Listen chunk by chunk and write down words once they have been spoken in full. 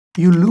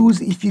You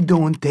lose if you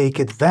don't take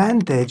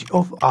advantage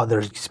of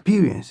others'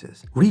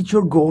 experiences. Reach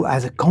your goal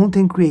as a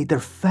content creator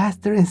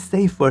faster and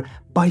safer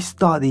by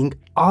studying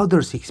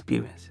others'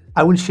 experiences.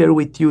 I will share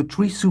with you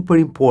 3 super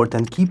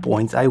important key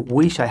points I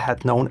wish I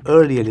had known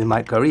earlier in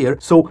my career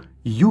so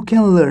you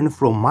can learn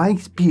from my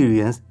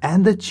experience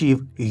and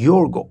achieve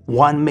your goal.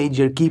 One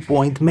major key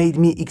point made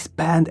me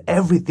expand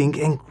everything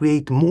and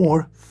create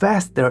more,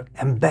 faster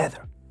and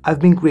better. I've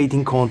been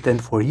creating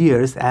content for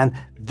years and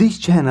this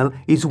channel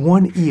is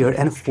 1 year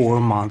and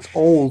 4 months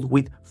old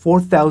with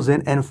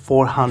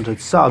 4,400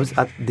 subs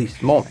at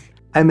this moment.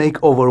 I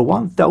make over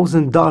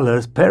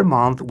 $1,000 per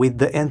month with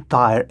the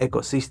entire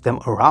ecosystem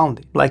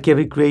around it. Like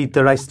every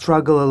creator, I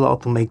struggle a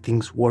lot to make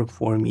things work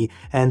for me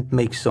and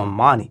make some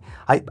money.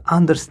 I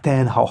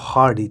understand how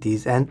hard it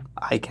is and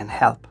I can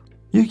help.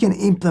 You can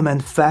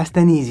implement fast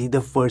and easy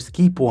the first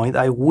key point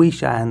I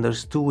wish I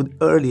understood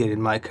earlier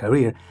in my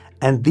career,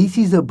 and this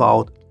is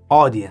about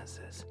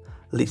audiences.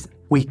 Listen,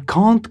 we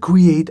can't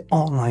create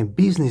online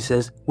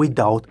businesses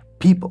without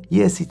people.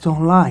 Yes, it's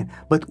online,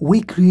 but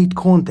we create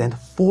content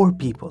for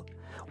people,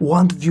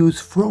 want views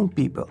from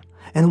people,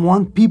 and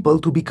want people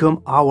to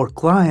become our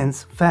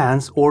clients,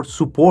 fans, or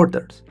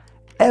supporters.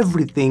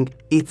 Everything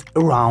is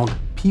around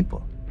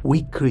people.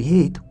 We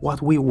create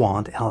what we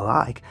want and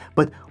like,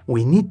 but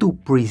we need to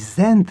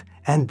present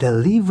and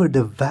deliver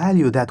the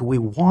value that we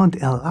want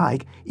and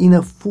like in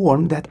a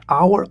form that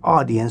our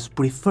audience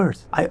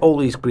prefers. I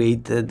always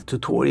created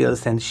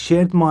tutorials and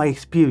shared my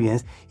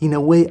experience in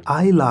a way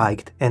I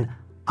liked and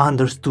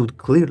understood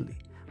clearly,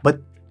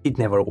 but it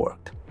never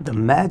worked. The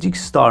magic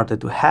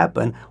started to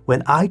happen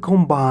when I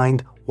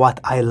combined what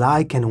I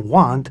like and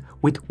want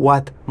with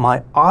what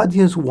my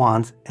audience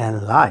wants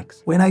and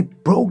likes. When I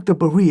broke the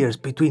barriers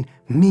between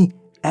me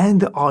and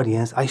the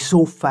audience, I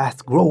saw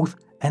fast growth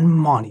and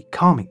money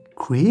coming.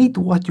 Create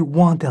what you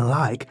want and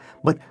like,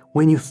 but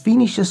when you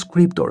finish a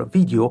script or a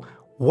video,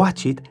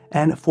 watch it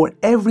and for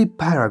every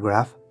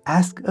paragraph,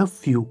 ask a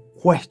few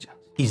questions.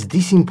 Is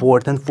this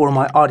important for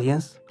my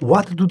audience?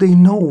 What do they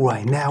know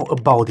right now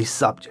about this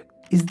subject?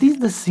 Is this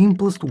the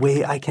simplest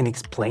way I can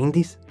explain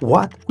this?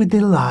 What would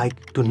they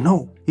like to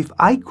know? If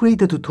I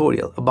create a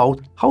tutorial about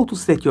how to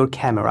set your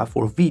camera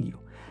for video,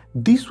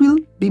 this will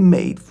be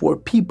made for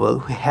people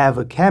who have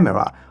a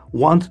camera,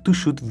 want to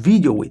shoot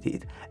video with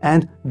it,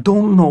 and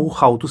don't know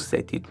how to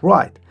set it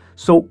right.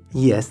 So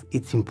yes,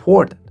 it's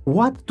important.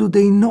 What do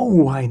they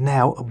know right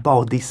now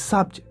about this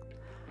subject?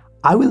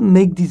 I will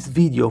make this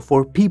video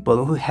for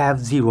people who have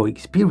zero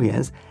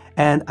experience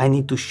and I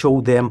need to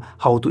show them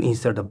how to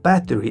insert a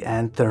battery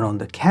and turn on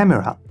the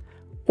camera.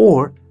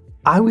 Or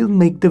I will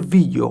make the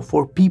video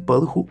for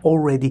people who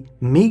already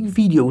make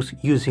videos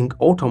using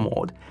auto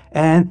mode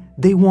and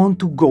they want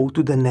to go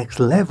to the next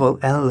level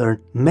and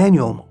learn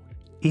manual mode.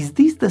 Is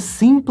this the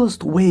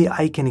simplest way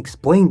I can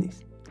explain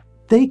this?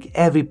 Take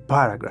every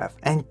paragraph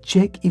and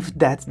check if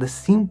that's the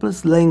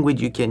simplest language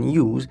you can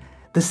use,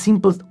 the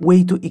simplest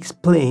way to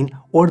explain,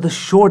 or the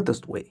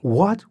shortest way.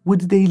 What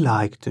would they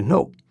like to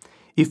know?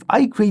 If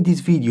I create this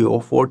video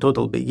for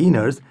total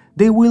beginners,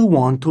 they will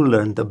want to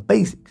learn the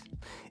basics.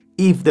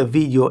 If the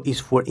video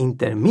is for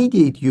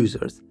intermediate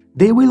users,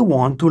 they will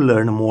want to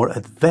learn more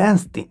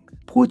advanced things.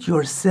 Put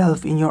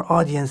yourself in your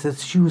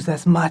audience's shoes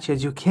as much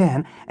as you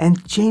can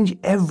and change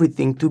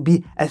everything to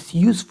be as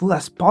useful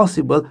as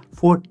possible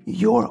for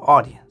your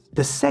audience.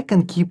 The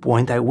second key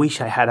point I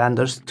wish I had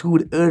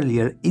understood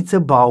earlier is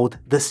about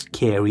the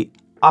scary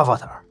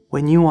avatar.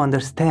 When you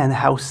understand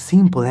how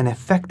simple and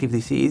effective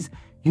this is,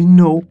 you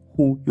know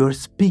who you're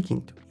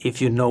speaking to.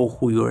 If you know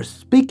who you're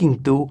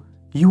speaking to,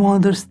 you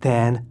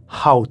understand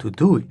how to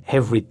do it.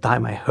 Every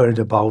time I heard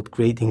about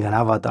creating an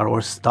avatar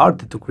or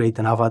started to create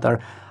an avatar,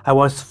 I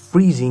was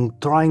freezing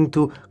trying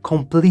to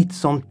complete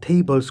some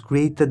tables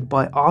created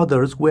by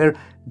others where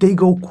they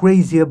go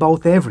crazy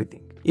about everything.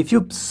 If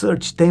you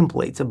search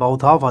templates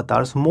about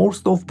avatars,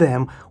 most of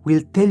them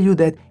will tell you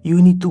that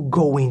you need to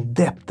go in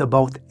depth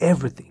about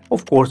everything.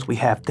 Of course, we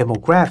have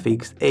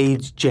demographics,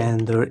 age,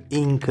 gender,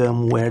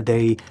 income, where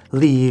they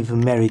live,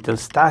 marital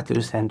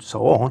status, and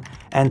so on,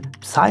 and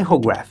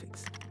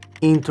psychographics,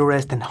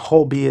 interest and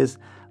hobbies,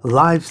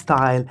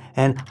 lifestyle,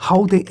 and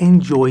how they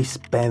enjoy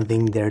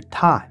spending their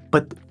time.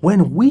 But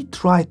when we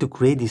try to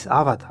create this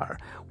avatar,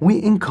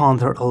 we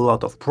encounter a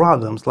lot of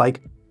problems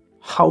like,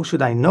 how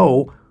should I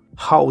know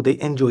how they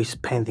enjoy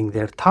spending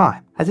their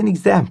time? As an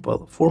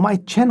example, for my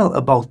channel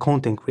about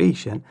content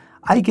creation,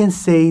 I can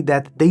say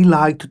that they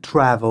like to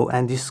travel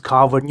and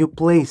discover new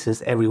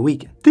places every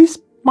weekend. This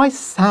might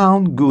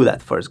sound good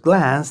at first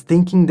glance,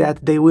 thinking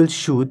that they will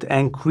shoot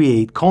and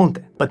create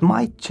content. But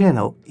my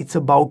channel, it's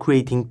about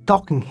creating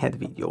talking head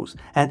videos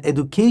and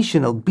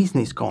educational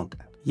business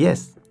content.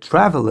 Yes,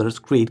 travelers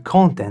create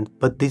content,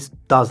 but this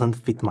doesn't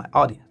fit my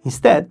audience.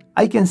 Instead,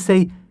 I can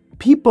say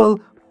people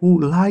who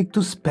like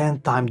to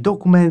spend time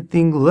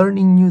documenting,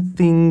 learning new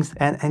things,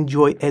 and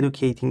enjoy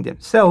educating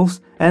themselves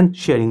and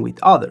sharing with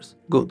others.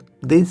 Good,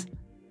 this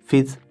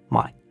fits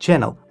my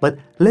channel. But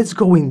let's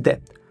go in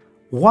depth.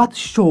 What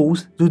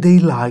shows do they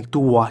like to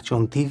watch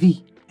on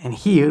TV? And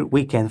here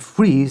we can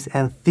freeze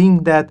and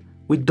think that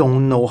we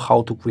don't know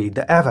how to create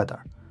the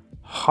avatar.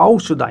 How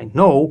should I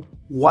know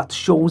what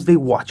shows they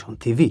watch on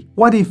TV?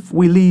 What if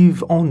we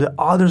live on the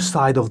other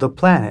side of the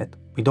planet?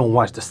 We don't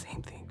watch the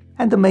same thing.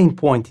 And the main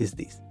point is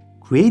this.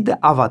 Create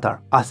the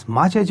avatar as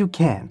much as you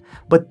can,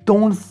 but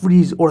don't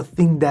freeze or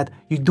think that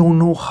you don't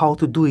know how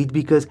to do it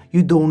because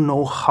you don't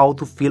know how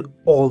to fill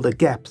all the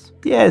gaps.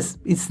 Yes,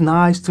 it's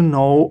nice to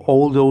know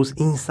all those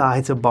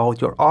insights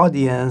about your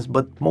audience,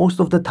 but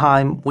most of the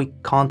time we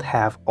can't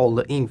have all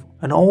the info.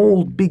 An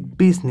old big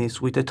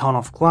business with a ton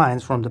of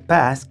clients from the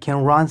past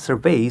can run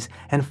surveys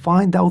and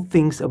find out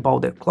things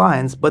about their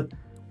clients, but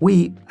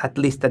we, at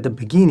least at the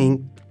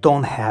beginning,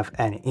 don't have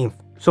any info.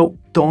 So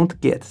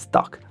don't get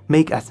stuck.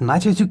 Make as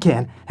much as you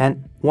can,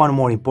 and one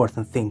more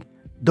important thing,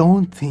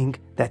 don't think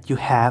that you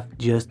have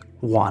just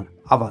one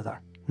avatar.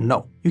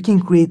 No, you can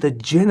create a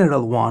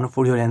general one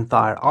for your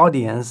entire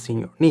audience in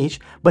your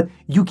niche, but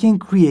you can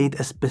create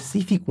a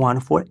specific one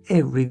for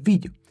every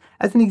video.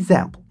 As an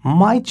example,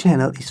 my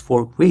channel is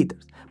for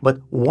creators, but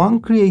one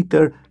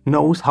creator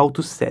knows how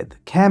to set the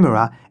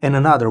camera and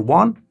another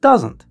one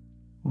doesn't.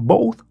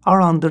 Both are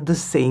under the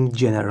same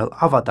general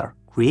avatar,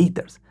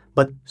 creators,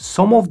 but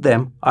some of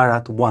them are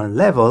at one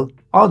level,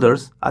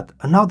 others at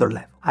another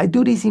level. I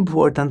do this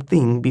important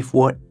thing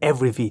before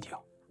every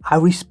video. I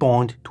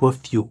respond to a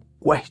few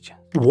questions.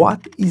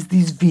 What is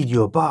this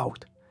video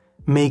about?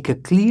 Make a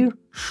clear,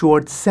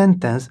 short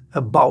sentence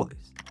about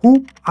this.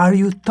 Who are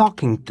you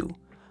talking to?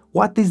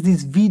 What is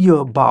this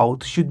video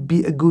about should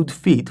be a good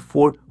fit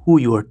for who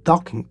you are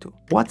talking to.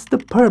 What's the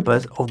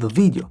purpose of the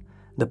video?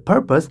 The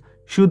purpose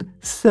should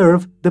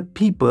serve the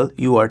people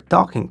you are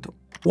talking to.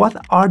 What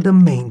are the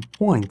main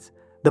points?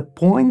 The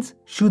points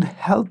should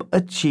help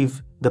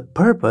achieve the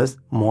purpose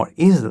more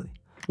easily.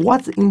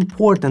 What's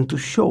important to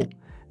show?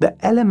 The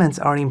elements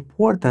are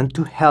important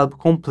to help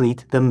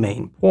complete the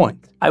main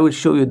point. I will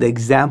show you the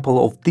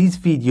example of this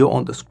video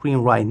on the screen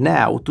right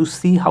now to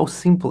see how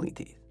simple it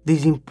is.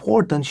 These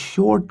important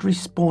short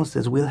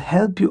responses will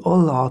help you a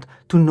lot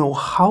to know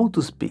how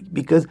to speak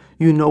because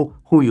you know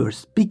who you're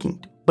speaking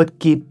to. But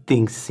keep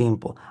things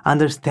simple,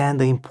 understand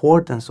the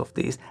importance of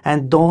this,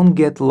 and don't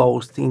get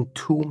lost in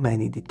too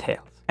many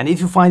details. And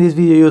if you find this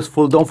video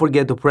useful, don't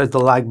forget to press the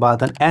like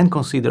button and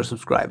consider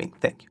subscribing.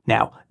 Thank you.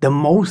 Now, the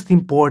most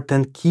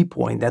important key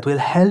point that will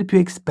help you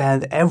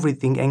expand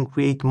everything and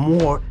create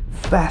more,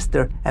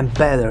 faster and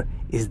better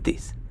is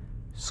this: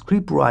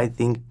 script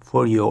writing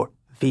for your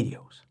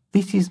videos.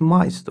 This is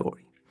my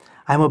story.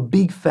 I'm a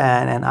big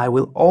fan and I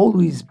will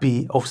always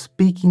be of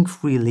speaking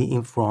freely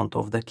in front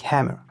of the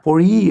camera.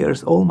 For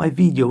years, all my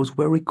videos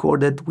were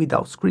recorded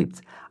without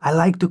scripts. I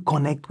like to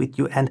connect with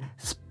you and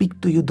speak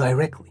to you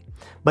directly.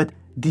 But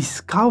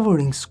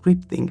discovering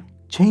scripting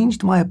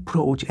changed my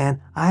approach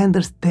and I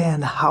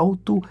understand how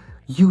to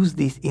use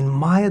this in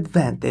my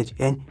advantage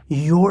and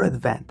your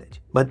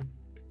advantage. But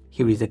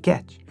here is a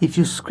catch. If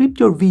you script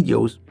your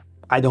videos,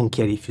 I don't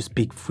care if you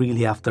speak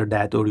freely after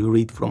that or you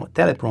read from a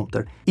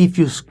teleprompter. If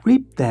you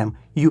script them,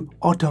 you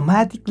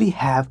automatically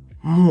have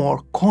more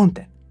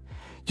content.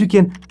 You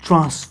can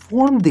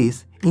transform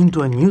this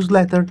into a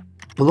newsletter,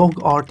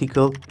 blog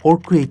article, or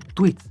create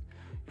tweets.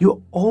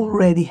 You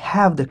already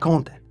have the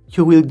content.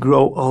 You will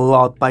grow a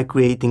lot by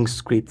creating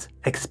scripts,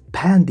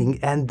 expanding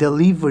and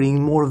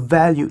delivering more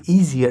value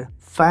easier,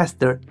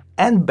 faster,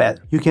 and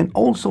better. You can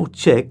also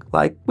check,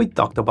 like we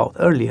talked about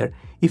earlier,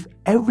 if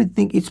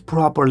everything is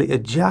properly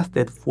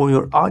adjusted for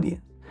your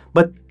audience.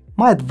 But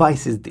my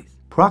advice is this: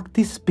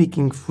 practice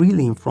speaking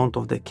freely in front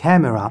of the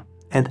camera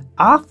and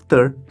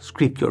after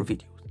script your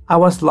videos. I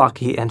was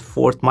lucky and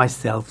forced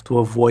myself to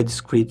avoid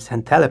scripts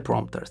and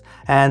teleprompters,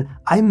 and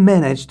I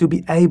managed to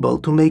be able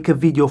to make a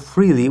video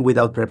freely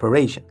without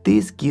preparation.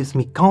 This gives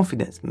me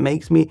confidence,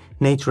 makes me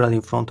natural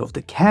in front of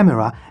the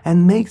camera,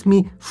 and makes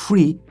me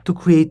free to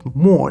create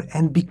more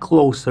and be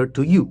closer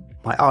to you,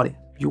 my audience.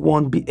 You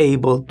won't be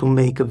able to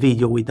make a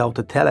video without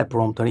a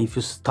teleprompter if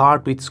you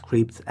start with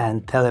scripts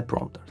and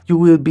teleprompters. You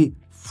will be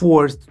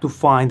forced to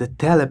find a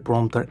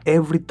teleprompter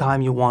every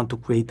time you want to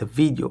create a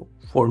video.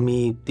 For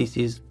me, this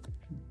is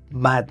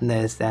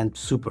madness and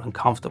super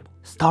uncomfortable.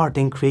 Start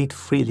and create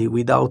freely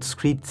without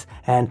scripts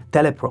and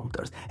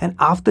teleprompters. And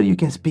after you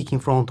can speak in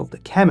front of the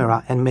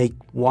camera and make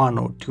 1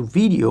 or 2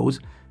 videos,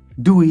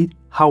 do it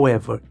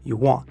however you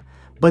want.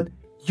 But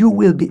you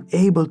will be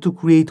able to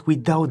create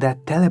without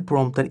that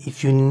teleprompter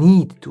if you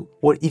need to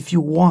or if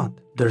you want.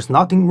 There's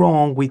nothing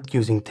wrong with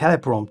using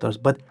teleprompters,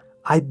 but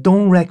I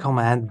don't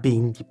recommend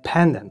being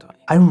dependent on it.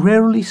 I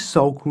rarely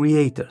saw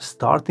creators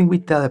starting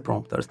with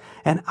teleprompters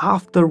and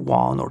after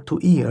 1 or 2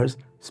 years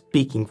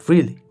speaking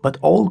freely. But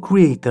all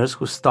creators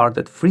who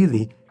started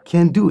freely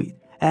can do it.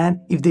 And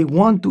if they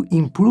want to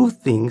improve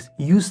things,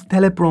 use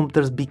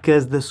teleprompters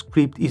because the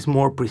script is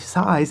more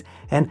precise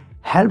and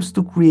helps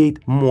to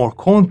create more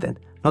content,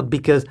 not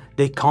because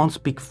they can't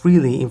speak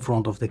freely in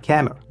front of the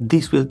camera.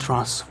 This will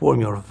transform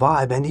your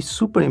vibe and it's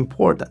super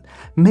important.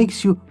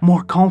 Makes you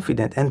more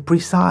confident and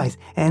precise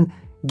and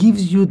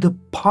gives you the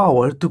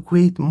power to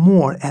create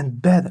more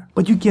and better.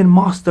 But you can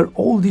master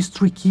all these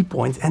 3 key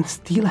points and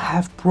still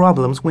have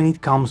problems when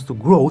it comes to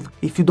growth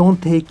if you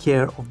don't take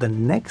care of the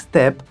next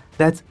step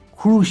that's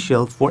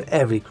crucial for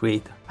every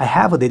creator. I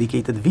have a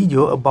dedicated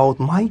video about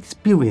my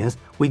experience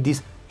with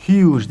this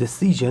huge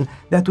decision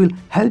that will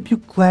help you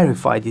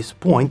clarify this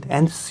point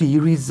and see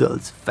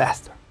results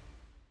faster.